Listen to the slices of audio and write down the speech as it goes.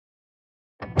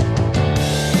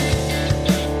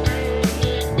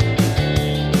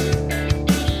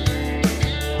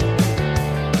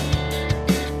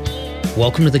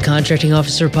Welcome to the Contracting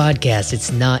Officer Podcast.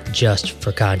 It's not just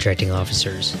for contracting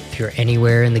officers. If you're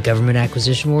anywhere in the government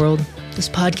acquisition world, this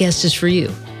podcast is for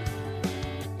you.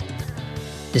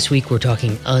 This week we're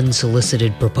talking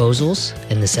unsolicited proposals,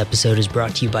 and this episode is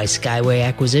brought to you by Skyway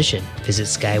Acquisition. Visit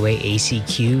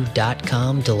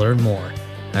skywayacq.com to learn more.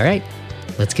 All right,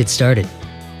 let's get started.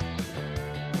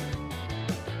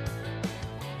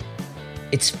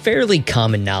 It's fairly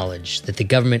common knowledge that the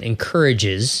government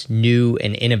encourages new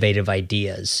and innovative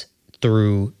ideas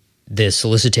through the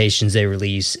solicitations they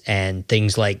release and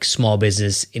things like small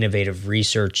business innovative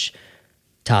research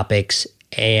topics,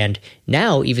 and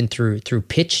now even through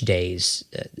pitch days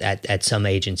at some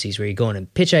agencies where you go in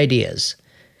and pitch ideas.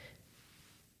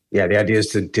 Yeah, the idea is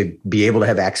to be able to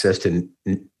have access to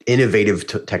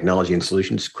innovative technology and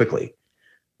solutions quickly,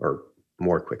 or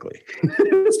more quickly.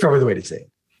 That's probably the way to say it.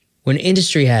 When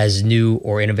industry has new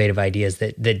or innovative ideas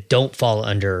that don't fall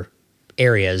under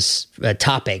areas,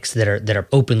 topics that are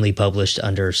openly published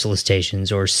under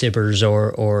solicitations or SBIRs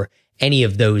or any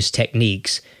of those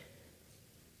techniques,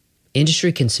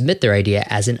 industry can submit their idea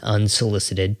as an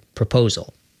unsolicited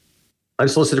proposal.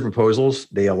 Unsolicited proposals,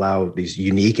 they allow these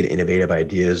unique and innovative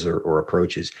ideas or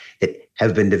approaches that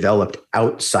have been developed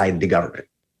outside the government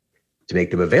to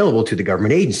make them available to the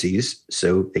government agencies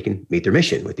so they can meet their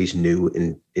mission with these new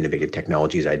and innovative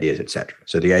technologies, ideas, et cetera.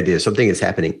 So the idea is something is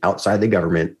happening outside the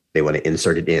government. They want to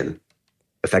insert it in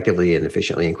effectively and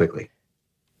efficiently and quickly.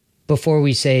 Before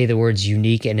we say the words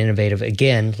unique and innovative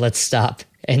again, let's stop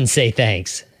and say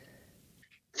thanks.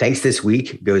 Thanks this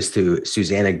week goes to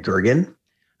Susanna Gergen.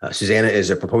 Susanna is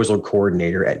a proposal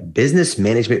coordinator at Business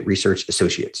Management Research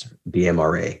Associates,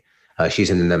 BMRA. She's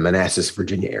in the Manassas,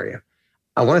 Virginia area.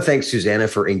 I want to thank Susanna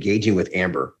for engaging with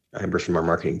Amber. Amber's from our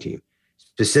marketing team,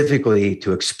 specifically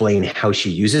to explain how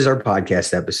she uses our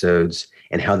podcast episodes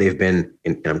and how they've been,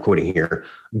 and I'm quoting here,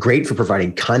 great for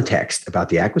providing context about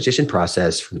the acquisition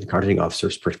process from the contracting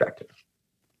officer's perspective.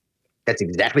 That's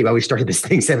exactly why we started this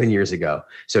thing 7 years ago.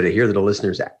 So to hear that the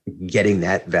listeners getting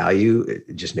that value,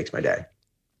 it just makes my day.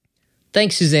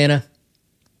 Thanks, Susanna.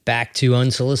 Back to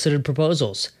unsolicited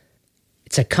proposals.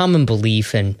 It's a common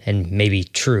belief and maybe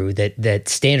true that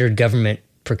standard government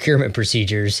procurement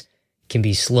procedures can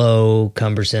be slow,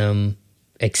 cumbersome,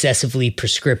 excessively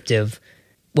prescriptive.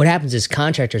 What happens is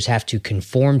contractors have to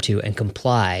conform to and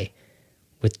comply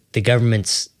with the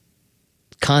government's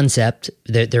concept,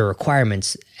 their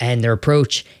requirements, and their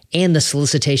approach, and the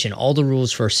solicitation, all the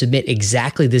rules for submit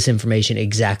exactly this information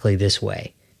exactly this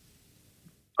way.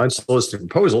 Unsolicited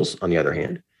proposals, on the other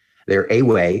hand, they're a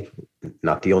way,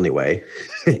 not the only way,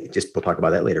 just we'll talk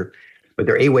about that later, but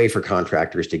they're a way for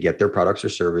contractors to get their products or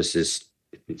services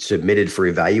submitted for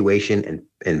evaluation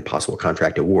and possible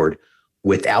contract award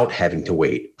without having to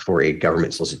wait for a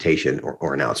government solicitation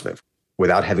or announcement,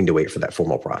 without having to wait for that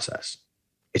formal process.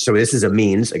 So this is a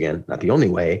means, again, not the only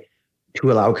way,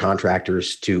 to allow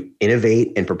contractors to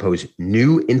innovate and propose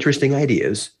new, interesting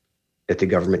ideas that the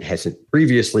government hasn't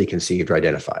previously conceived or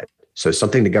identified. So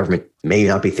something the government may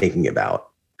not be thinking about,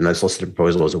 an unsolicited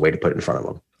proposal is a way to put it in front of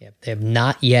them. Yeah, they have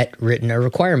not yet written a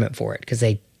requirement for it because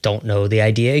they don't know the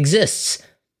idea exists.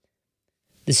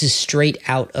 This is straight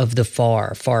out of the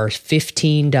FAR. FAR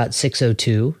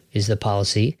 15.602 is the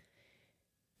policy.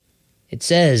 It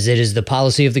says it is the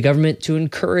policy of the government to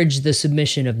encourage the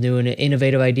submission of new and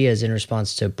innovative ideas in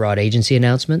response to broad agency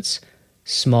announcements,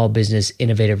 small business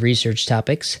innovative research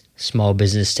topics, small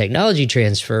business technology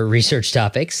transfer research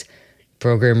topics,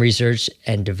 program research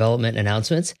and development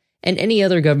announcements, and any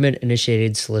other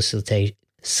government-initiated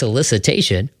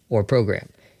solicitation or program.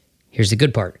 Here's the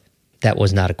good part. That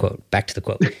was not a quote. Back to the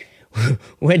quote.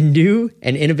 When new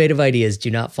and innovative ideas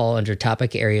do not fall under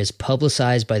topic areas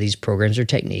publicized by these programs or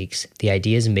techniques, the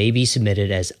ideas may be submitted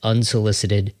as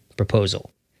unsolicited proposal.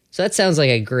 So that sounds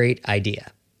like a great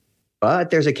idea.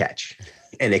 But there's a catch,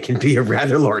 and it can be a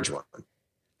rather large one.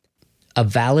 A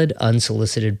valid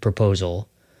unsolicited proposal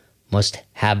must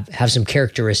have some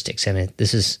characteristics, and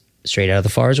this is straight out of the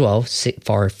FAR as well,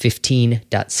 FAR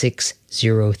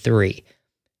 15.603.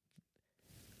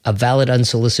 A valid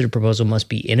unsolicited proposal must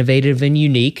be innovative and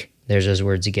unique, there's those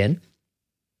words again,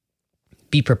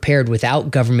 be prepared without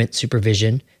government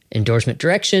supervision, endorsement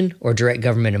direction, or direct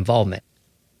government involvement,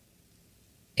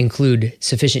 include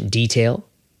sufficient detail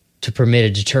to permit a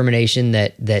determination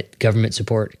that government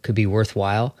support could be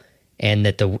worthwhile, and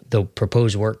that the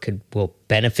proposed work will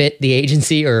benefit the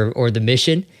agency or the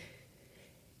mission.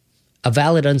 A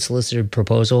valid unsolicited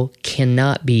proposal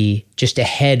cannot be just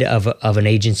ahead of an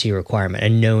agency requirement, a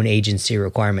known agency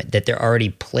requirement that they're already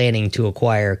planning to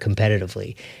acquire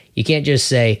competitively. You can't just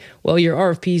say, well, your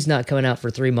RFP is not coming out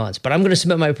for 3 months, but I'm going to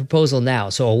submit my proposal now,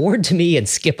 so award to me and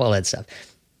skip all that stuff.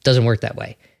 Doesn't work that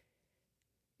way.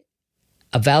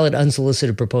 A valid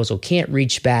unsolicited proposal can't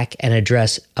reach back and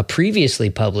address a previously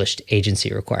published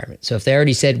agency requirement. So if they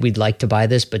already said we'd like to buy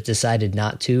this but decided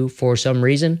not to for some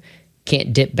reason,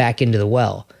 can't dip back into the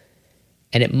well.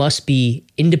 And it must be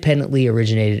independently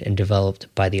originated and developed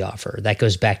by the offer. That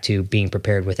goes back to being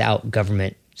prepared without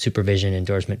government supervision,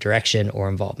 endorsement, direction, or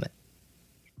involvement.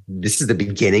 This is the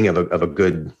beginning of a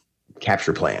good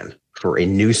capture plan for a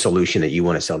new solution that you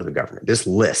want to sell to the government. This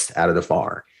list out of the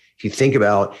FAR, if you think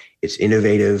about it's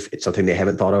innovative, it's something they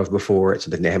haven't thought of before, it's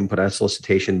something they haven't put out a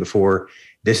solicitation before.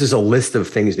 This is a list of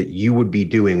things that you would be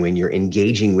doing when you're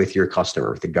engaging with your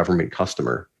customer, with the government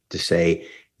customer, to say,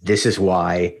 this is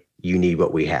why you need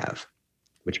what we have,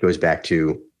 which goes back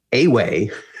to a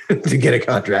way to get a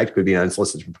contract. Could be an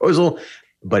unsolicited proposal,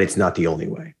 but it's not the only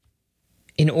way.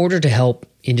 In order to help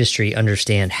industry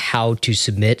understand how to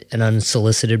submit an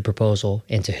unsolicited proposal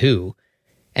and to who,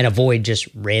 and avoid just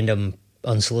random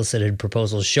unsolicited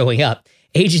proposals showing up,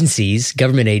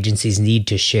 government agencies need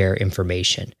to share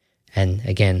information. And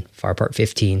again, FAR Part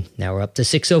 15, now we're up to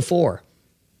 604.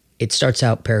 It starts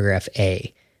out paragraph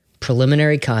A.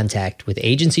 Preliminary contact with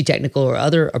agency technical or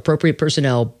other appropriate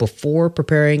personnel before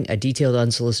preparing a detailed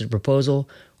unsolicited proposal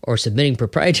or submitting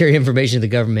proprietary information to the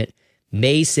government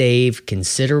may save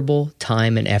considerable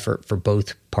time and effort for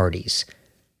both parties.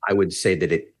 I would say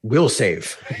that it will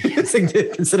save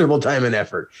considerable time and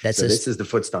effort. This is the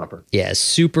foot stomper. Yeah,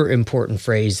 super important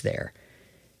phrase there.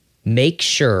 Make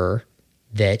sure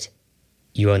that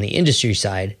you on the industry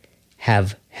side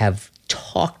have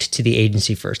talked to the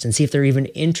agency first and see if they're even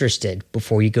interested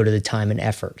before you go to the time and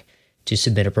effort to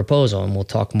submit a proposal. And we'll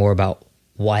talk more about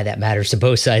why that matters to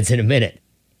both sides in a minute.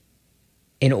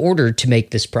 In order to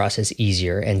make this process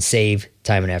easier and save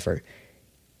time and effort,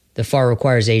 the FAR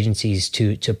requires agencies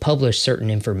to publish certain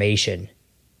information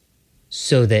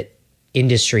so that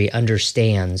industry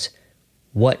understands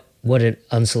what an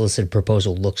unsolicited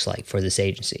proposal looks like for this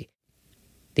agency.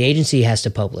 The agency has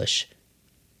to publish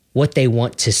what they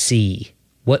want to see,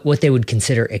 what they would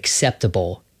consider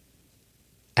acceptable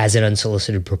as an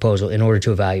unsolicited proposal in order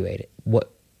to evaluate it, what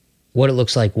it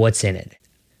looks like, what's in it.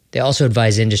 They also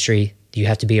advise industry you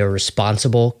have to be a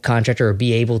responsible contractor or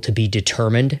be able to be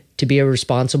determined to be a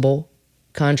responsible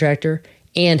contractor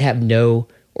and have no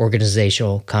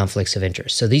organizational conflicts of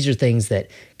interest. So these are things that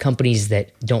companies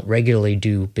that don't regularly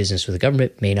do business with the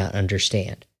government may not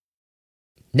understand.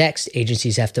 Next,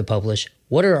 agencies have to publish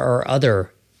what are our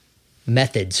other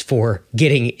methods for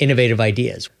getting innovative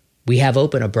ideas. We have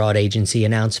open a broad agency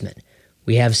announcement.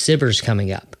 We have SBIRs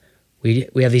coming up. We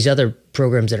have these other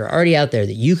programs that are already out there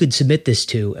that you could submit this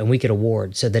to and we could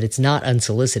award so that it's not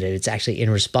unsolicited. It's actually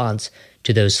in response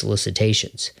to those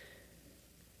solicitations.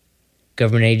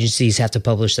 Government agencies have to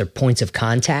publish their points of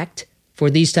contact for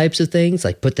these types of things,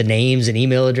 like put the names and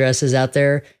email addresses out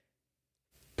there,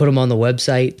 put them on the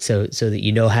website so that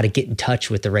you know how to get in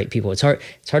touch with the right people. It's hard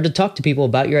to talk to people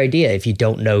about your idea if you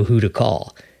don't know who to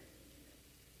call.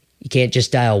 You can't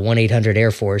just dial 1-800 Air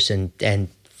Force and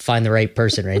find the right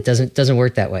person, right? It doesn't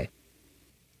work that way.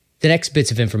 The next bits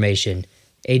of information,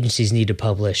 agencies need to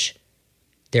publish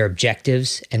their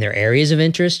objectives and their areas of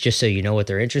interest, just so you know what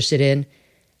they're interested in,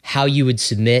 how you would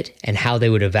submit and how they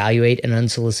would evaluate an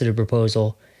unsolicited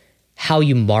proposal, how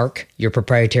you mark your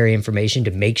proprietary information to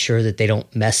make sure that they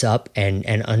don't mess up and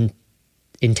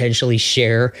unintentionally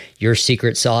share your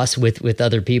secret sauce with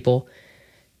other people.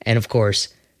 And of course,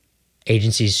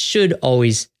 agencies should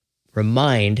always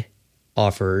remind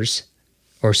offerers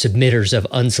or submitters of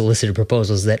unsolicited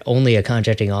proposals that only a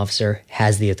contracting officer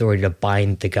has the authority to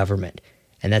bind the government.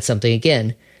 And that's something,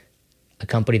 again, a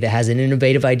company that has an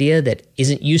innovative idea that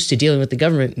isn't used to dealing with the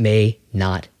government may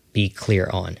not be clear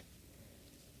on.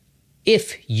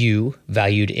 If you,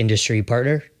 valued industry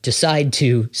partner, decide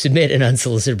to submit an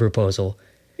unsolicited proposal,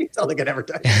 you sound like an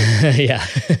advertiser. Yeah,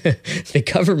 the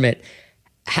government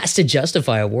has to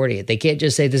justify awarding it. They can't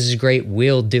just say, this is great,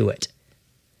 we'll do it.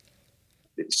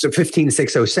 So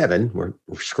 15607, we're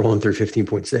scrolling through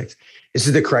 15.6. This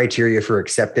is the criteria for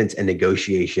acceptance and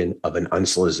negotiation of an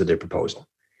unsolicited proposal.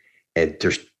 And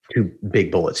there's two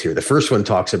big bullets here. The first one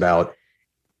talks about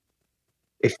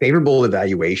a favorable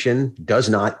evaluation does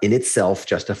not in itself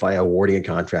justify awarding a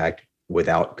contract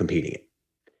without competing it.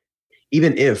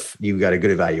 Even if you've got a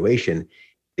good evaluation,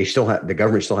 the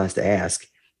government still has to ask,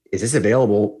 is this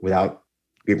available without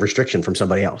restriction from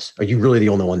somebody else? Are you really the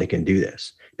only one that can do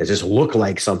this? Does this look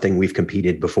like something we've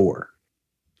competed before?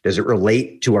 Does it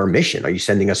relate to our mission? Are you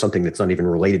sending us something that's not even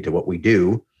related to what we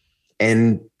do?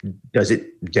 And does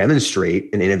it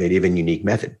demonstrate an innovative and unique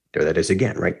method? There that is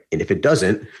again, right? And if it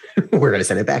doesn't, we're going to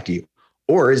send it back to you.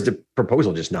 Or is the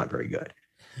proposal just not very good?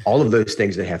 All of those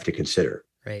things they have to consider.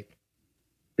 Right.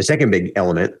 The second big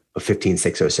element of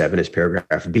 15607 is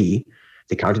paragraph B.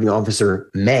 The contracting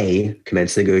officer may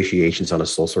commence negotiations on a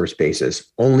sole source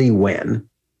basis only when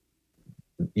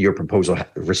your proposal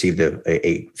received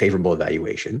a favorable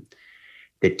evaluation.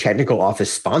 The technical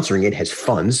office sponsoring it has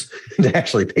funds to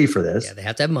actually pay for this. Yeah, they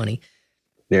have to have money.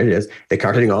 There it is. The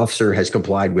contracting officer has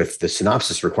complied with the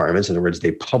synopsis requirements. In other words,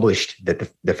 they published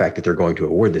that the fact that they're going to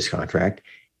award this contract.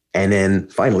 And then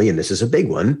finally, and this is a big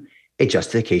one, a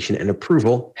justification and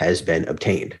approval has been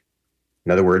obtained.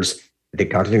 In other words, the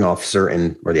contracting officer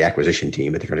or the acquisition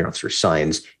team at the contracting officer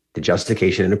signs the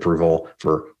justification and approval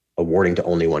for awarding to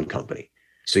only one company.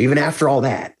 So even after all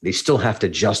that, they still have to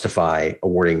justify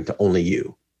awarding to only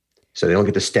you. So they don't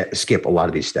get to skip a lot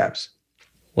of these steps.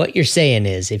 What you're saying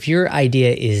is if your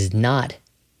idea is not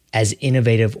as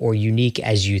innovative or unique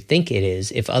as you think it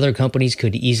is, if other companies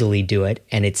could easily do it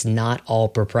and it's not all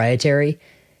proprietary,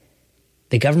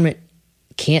 the government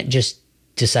can't just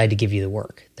decide to give you the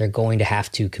work. They're going to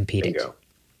have to compete it.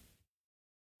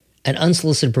 An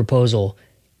unsolicited proposal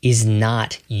is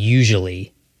not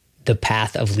usually the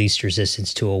path of least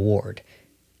resistance to award.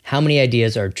 How many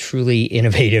ideas are truly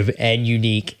innovative and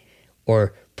unique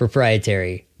or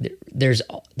proprietary?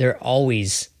 They're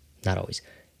always, not always,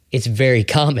 it's very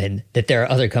common that there are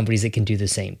other companies that can do the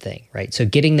same thing, right? So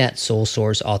getting that sole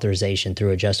source authorization through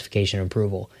a justification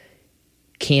approval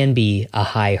can be a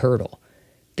high hurdle.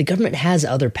 The government has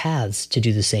other paths to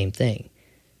do the same thing.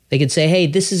 They could say, hey,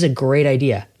 this is a great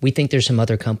idea. We think there's some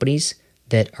other companies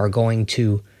that are going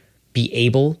to be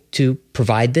able to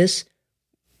provide this.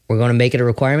 We're going to make it a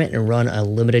requirement and run a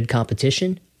limited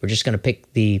competition. We're just going to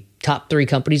pick the top 3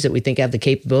 companies that we think have the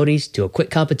capabilities to a quick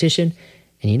competition.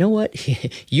 And you know what?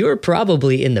 You're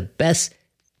probably in the best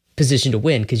position to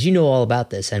win because you know all about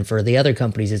this. And for the other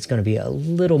companies, it's going to be a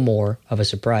little more of a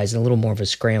surprise and a little more of a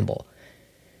scramble.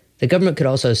 The government could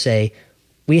also say,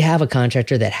 we have a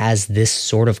contractor that has this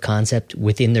sort of concept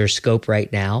within their scope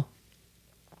right now.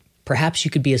 Perhaps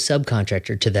you could be a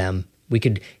subcontractor to them. We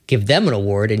could give them an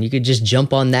award and you could just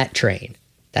jump on that train.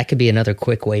 That could be another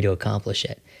quick way to accomplish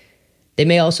it. They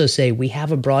may also say, we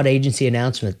have a broad agency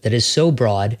announcement that is so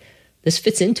broad, this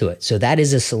fits into it. So that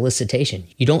is a solicitation.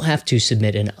 You don't have to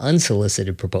submit an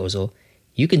unsolicited proposal.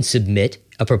 You can submit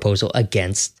a proposal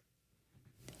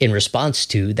in response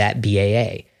to that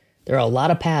BAA. There are a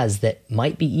lot of paths that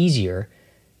might be easier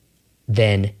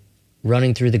than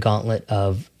running through the gauntlet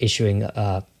of issuing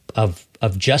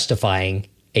of justifying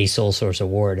a sole source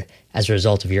award as a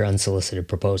result of your unsolicited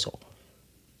proposal.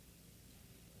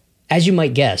 As you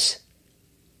might guess,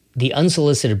 the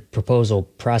unsolicited proposal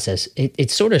process, it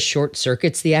sort of short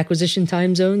circuits the acquisition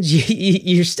time zones.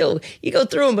 You go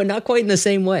through them, but not quite in the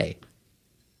same way.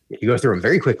 You go through them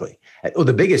very quickly.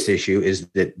 The biggest issue is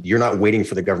that you're not waiting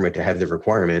for the government to have the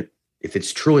requirement. If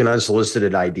it's truly an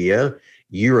unsolicited idea,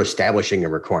 you're establishing a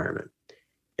requirement.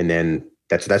 And then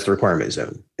that's the requirement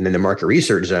zone. And then the market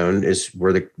research zone is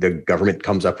where the government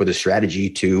comes up with a strategy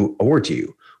to award to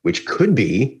you, which could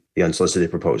be the unsolicited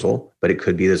proposal, but it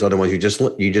could be those other ones you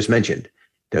just mentioned,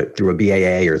 through a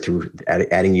BAA or through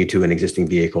adding you to an existing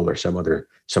vehicle or some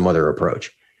other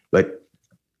approach. But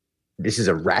this is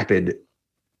a rapid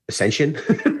ascension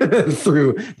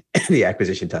through the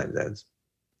acquisition time zones.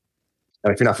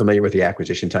 Now, if you're not familiar with the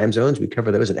acquisition time zones, we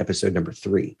cover those in episode number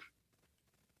 3.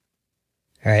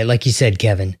 All right, like you said,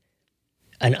 Kevin,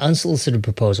 an unsolicited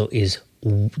proposal is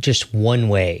just one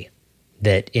way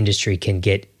that industry can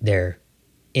get their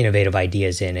innovative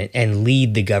ideas in it and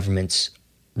lead the government's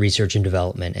research and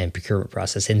development and procurement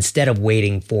process instead of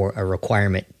waiting for a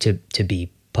requirement to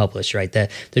be published, right? The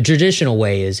traditional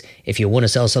way is if you want to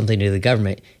sell something to the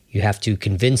government, you have to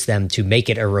convince them to make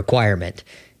it a requirement,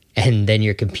 and then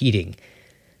you're competing.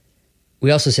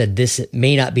 We also said this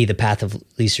may not be the path of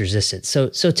least resistance. So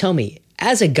tell me,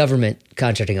 as a government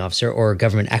contracting officer or a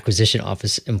government acquisition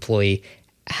office employee,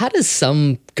 how does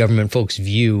some government folks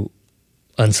view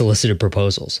unsolicited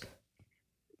proposals?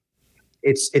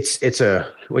 It's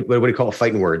a what do you call it?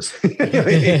 Fighting words.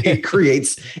 it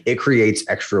creates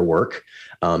extra work.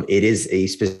 It is a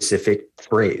specific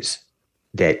phrase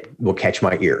that will catch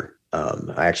my ear.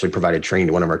 I actually provided training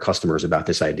to one of our customers about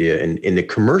this idea. And in the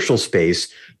commercial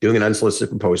space, doing an unsolicited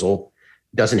proposal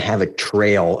doesn't have a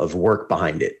trail of work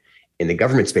behind it. In the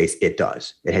government space, it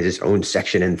does. It has its own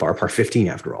section in FAR Part 15,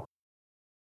 after all.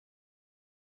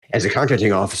 as a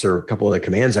contracting officer, a couple of the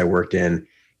commands I worked in,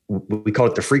 we call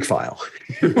it the freak file,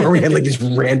 where we had like these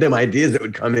random ideas that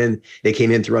would come in. They came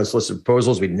in through unsolicited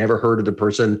proposals. We'd never heard of the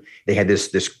person. They had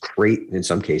this great, in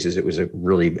some cases, it was a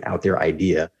really out there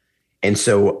idea. And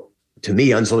so to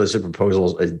me, unsolicited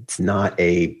proposals, it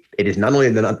is not only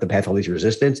not the path of least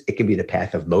resistance, it can be the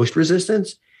path of most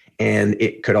resistance. And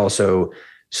it could also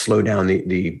slow down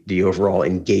the overall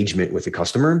engagement with the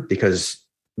customer, because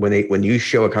when you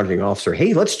show a contracting officer,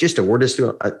 hey, let's just award this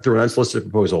through an unsolicited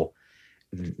proposal,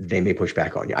 they may push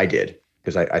back on you. I did,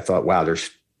 because I thought, wow,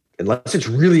 unless it's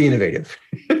really innovative,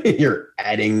 you're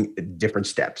adding different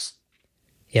steps.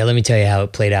 Yeah, let me tell you how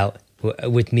it played out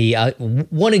with me.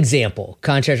 One example,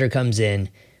 contractor comes in,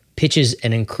 pitches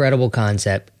an incredible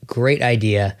concept, great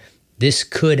idea. This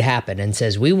could happen, and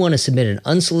says, we want to submit an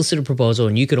unsolicited proposal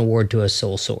and you can award to a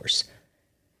sole source.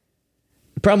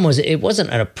 The problem was it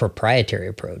wasn't a proprietary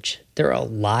approach. There are a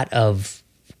lot of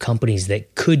companies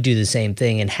that could do the same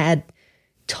thing and had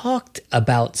talked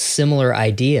about similar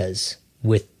ideas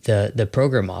with the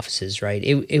program offices, right?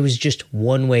 It was just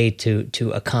one way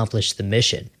to accomplish the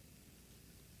mission.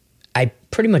 I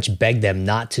pretty much begged them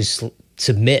not to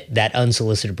submit that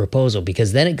unsolicited proposal,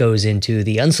 because then it goes into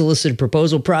the unsolicited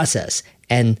proposal process.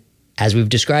 And as we've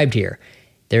described here,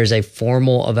 there's a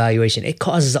formal evaluation. It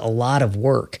causes a lot of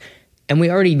work. And we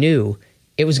already knew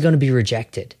it was going to be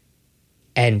rejected.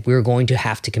 And we were going to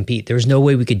have to compete. There was no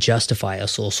way we could justify a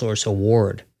sole source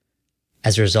award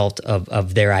as a result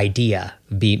of their idea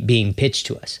being pitched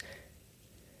to us.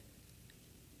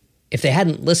 If they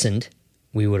hadn't listened,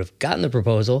 we would have gotten the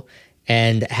proposal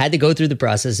and had to go through the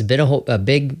process. It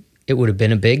would have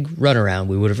been a big runaround.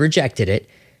 We would have rejected it.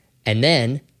 And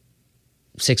then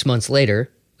 6 months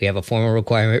later, we have a formal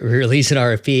requirement, we release an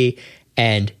RFP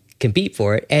and compete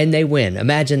for it, and they win.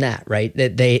 Imagine that, right?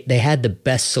 That they had the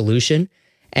best solution.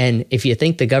 And if you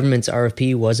think the government's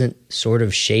RFP wasn't sort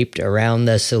of shaped around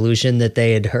the solution that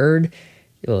they had heard,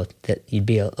 well, that you'd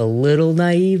be a little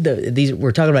naive.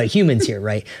 We're talking about humans here,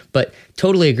 right? But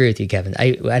totally agree with you, Kevin.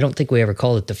 I don't think we ever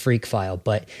called it the freak file,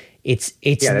 but it's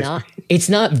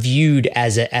not viewed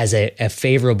as a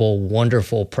favorable,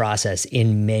 wonderful process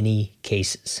in many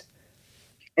cases.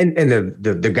 And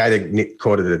the guy that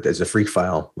quoted it as a freak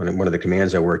file, one of the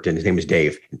commands I worked in, his name was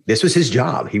Dave. This was his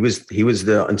job. He was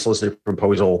the unsolicited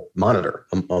proposal monitor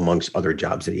amongst other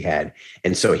jobs that he had.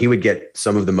 And so he would get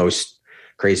some of the most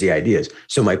crazy ideas.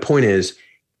 So my point is,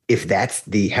 if that's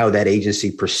how that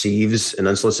agency perceives an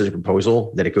unsolicited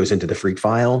proposal, that it goes into the freak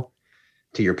file,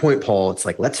 to your point, Paul, it's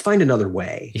like, let's find another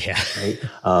way. Yeah.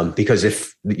 Right? Because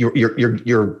if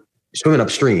you're swimming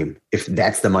upstream, if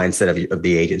that's the mindset of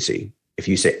the agency, if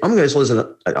you say, I'm going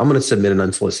to submit an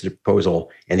unsolicited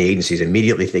proposal, and the agency's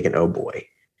immediately thinking, oh boy,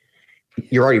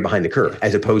 you're already behind the curve,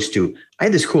 as opposed to, I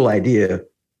had this cool idea.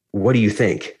 What do you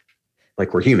think?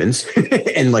 Like, we're humans.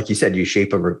 And like you said, you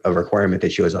shape a requirement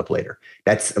that shows up later.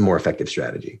 That's a more effective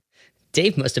strategy.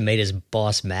 Dave must have made his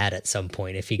boss mad at some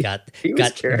point if he got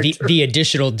the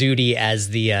additional duty as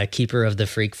the keeper of the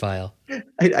freak file.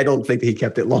 I don't think he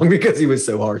kept it long because he was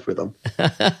so harsh with them.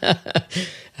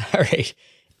 All right.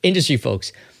 Industry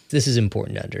folks, this is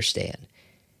important to understand.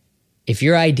 If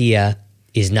your idea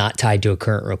is not tied to a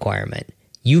current requirement,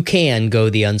 you can go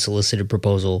the unsolicited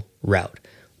proposal route,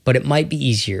 but it might be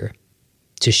easier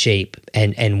to shape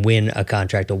and win a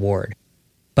contract award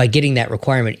by getting that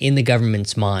requirement in the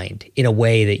government's mind in a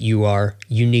way that you are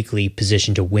uniquely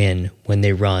positioned to win when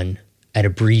they run an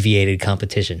abbreviated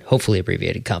competition, hopefully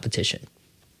abbreviated competition.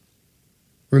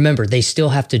 Remember, they still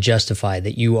have to justify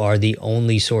that you are the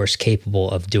only source capable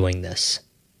of doing this.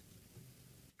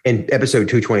 In episode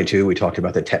 222, we talked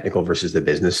about the technical versus the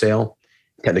business sale.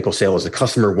 Technical sale is the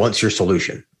customer wants your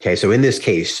solution. Okay, so in this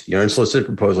case, your unsolicited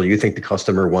proposal, you think the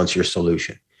customer wants your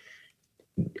solution.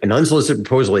 An unsolicited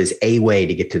proposal is a way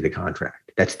to get to the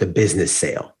contract. That's the business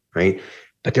sale, right?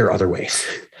 But there are other ways.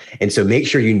 And so make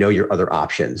sure you know your other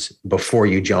options before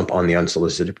you jump on the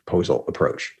unsolicited proposal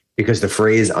approach. Because the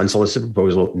phrase unsolicited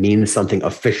proposal means something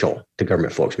official to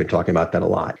government folks. We've been talking about that a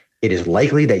lot. It is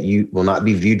likely that you will not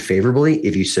be viewed favorably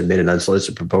if you submit an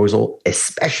unsolicited proposal,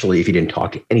 especially if you didn't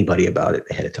talk to anybody about it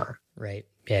ahead of time. Right.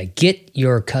 Yeah. Get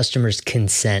your customer's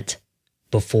consent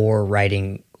before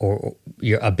writing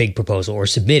a big proposal or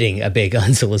submitting a big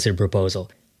unsolicited proposal.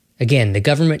 Again, the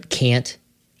government can't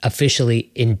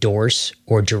officially endorse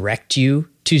or direct you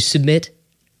to submit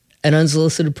an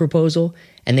unsolicited proposal,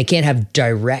 and they can't have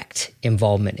direct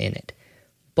involvement in it.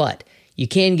 But you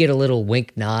can get a little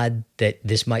wink nod that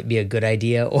this might be a good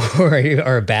idea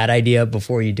or a bad idea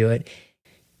before you do it.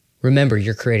 Remember,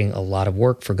 you're creating a lot of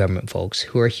work for government folks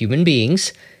who are human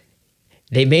beings.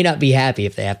 They may not be happy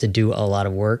if they have to do a lot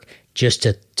of work just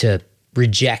to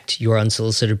reject your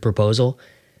unsolicited proposal.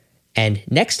 And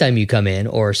next time you come in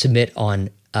or submit on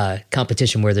a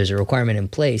competition where there's a requirement in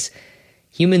place,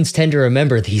 humans tend to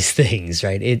remember these things,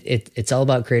 right? It's all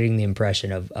about creating the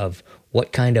impression of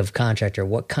what kind of contractor,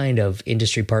 what kind of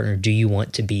industry partner do you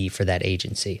want to be for that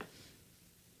agency?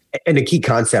 And a key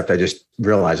concept I just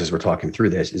realized as we're talking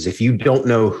through this is if you don't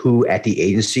know who at the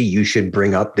agency you should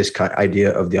bring up this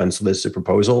idea of the unsolicited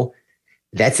proposal,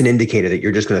 that's an indicator that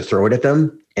you're just going to throw it at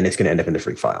them and it's going to end up in the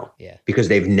freak file. Yeah. Because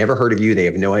they've never heard of you. They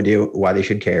have no idea why they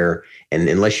should care. And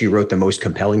unless you wrote the most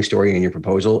compelling story in your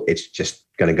proposal, it's just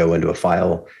going to go into a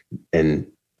file and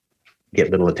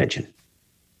get little attention.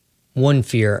 One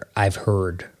fear I've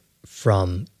heard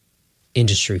from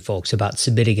industry folks about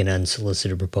submitting an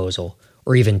unsolicited proposal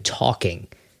or even talking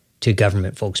to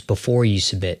government folks before you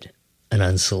submit an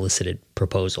unsolicited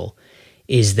proposal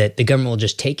is that the government will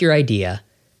just take your idea,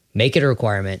 make it a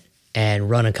requirement, and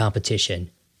run a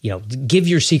competition. Give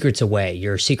your secrets away,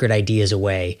 your secret ideas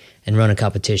away, and run a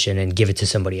competition and give it to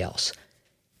somebody else.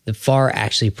 The FAR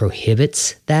actually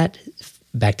prohibits that.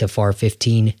 Back to FAR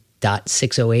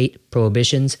 15.608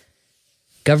 prohibitions.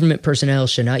 Government personnel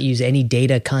should not use any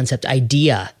data, concept,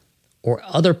 idea, or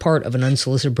other part of an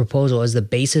unsolicited proposal as the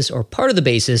basis or part of the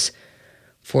basis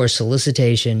for a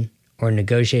solicitation or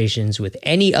negotiations with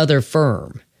any other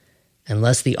firm,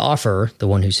 unless the offerer, the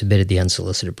one who submitted the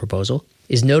unsolicited proposal,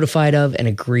 is notified of and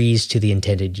agrees to the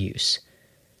intended use.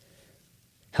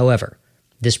 However,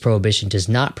 this prohibition does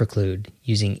not preclude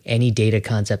using any data,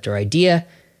 concept, or idea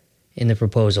in the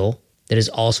proposal that is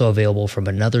also available from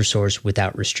another source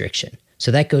without restriction.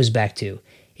 So that goes back to,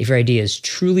 if your idea is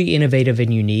truly innovative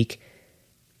and unique,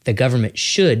 the government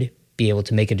should be able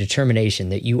to make a determination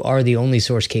that you are the only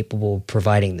source capable of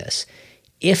providing this.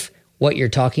 If what you're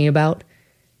talking about,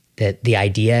 that the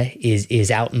idea is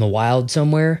out in the wild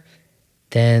somewhere,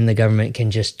 then the government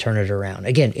can just turn it around.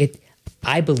 Again,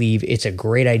 I believe it's a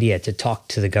great idea to talk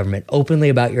to the government openly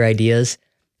about your ideas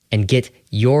and get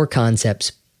your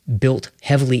concepts built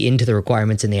heavily into the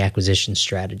requirements in the acquisition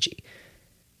strategy.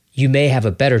 You may have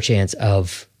a better chance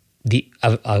of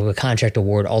a contract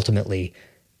award ultimately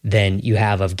than you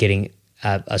have of getting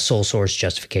a sole source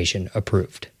justification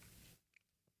approved.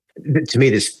 To me,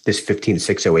 this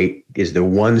 15.608 is the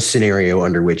one scenario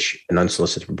under which an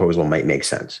unsolicited proposal might make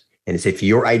sense. And it's if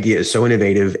your idea is so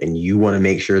innovative and you want to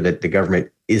make sure that the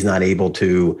government is not able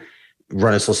to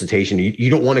run a solicitation, you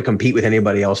don't want to compete with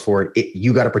anybody else for it,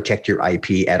 you got to protect your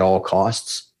IP at all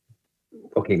costs.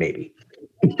 Okay, maybe.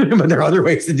 But there are other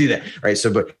ways to do that, right?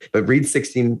 So, but read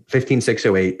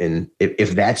 15.608, and if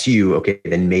that's you, okay,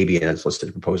 then maybe an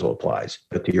unsolicited proposal applies.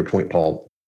 But to your point, Paul,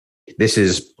 this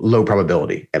is low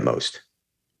probability at most.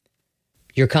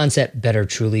 Your concept better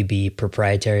truly be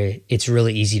proprietary. It's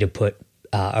really easy to put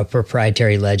a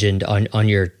proprietary legend on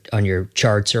your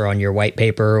charts or on your white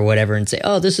paper or whatever and say,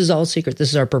 oh, this is all secret. This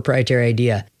is our proprietary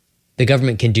idea. The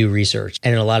government can do research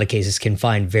and in a lot of cases can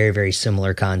find very, very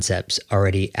similar concepts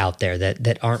already out there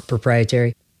that aren't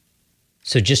proprietary.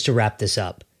 So just to wrap this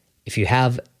up, if you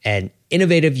have an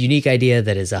innovative, unique idea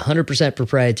that is 100%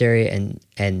 proprietary and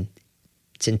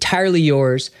it's entirely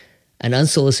yours, an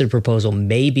unsolicited proposal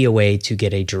may be a way to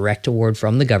get a direct award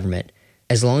from the government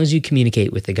as long as you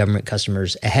communicate with the government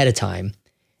customers ahead of time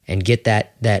and get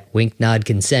that wink, nod,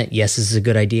 consent. Yes, this is a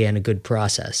good idea and a good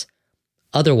process.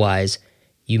 Otherwise,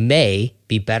 you may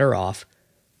be better off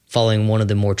following one of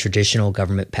the more traditional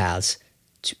government paths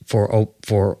for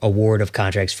award of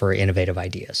contracts for innovative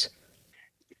ideas.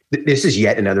 This is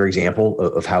yet another example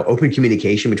of how open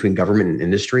communication between government and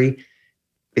industry,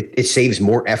 it saves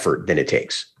more effort than it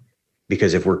takes.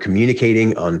 Because if we're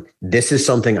communicating on, this is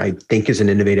something I think is an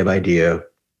innovative idea,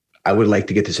 I would like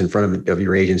to get this in front of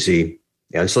your agency.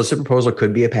 The unsolicited proposal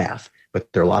could be a path,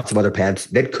 but there are lots of other paths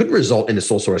that could result in a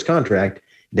sole source contract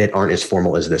that aren't as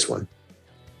formal as this one.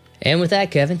 And with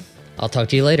that, Kevin, I'll talk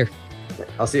to you later.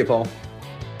 I'll see you, Paul.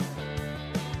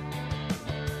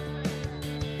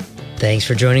 Thanks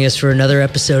for joining us for another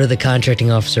episode of the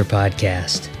Contracting Officer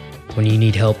Podcast. When you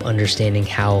need help understanding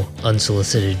how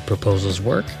unsolicited proposals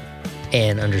work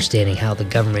and understanding how the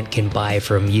government can buy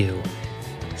from you,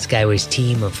 Skyway's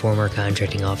team of former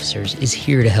contracting officers is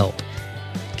here to help.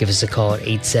 Give us a call at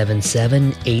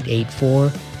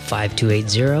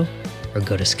 877-884-5280 or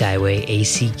go to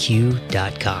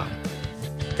skywayacq.com.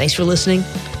 Thanks for listening.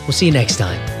 We'll see you next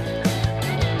time.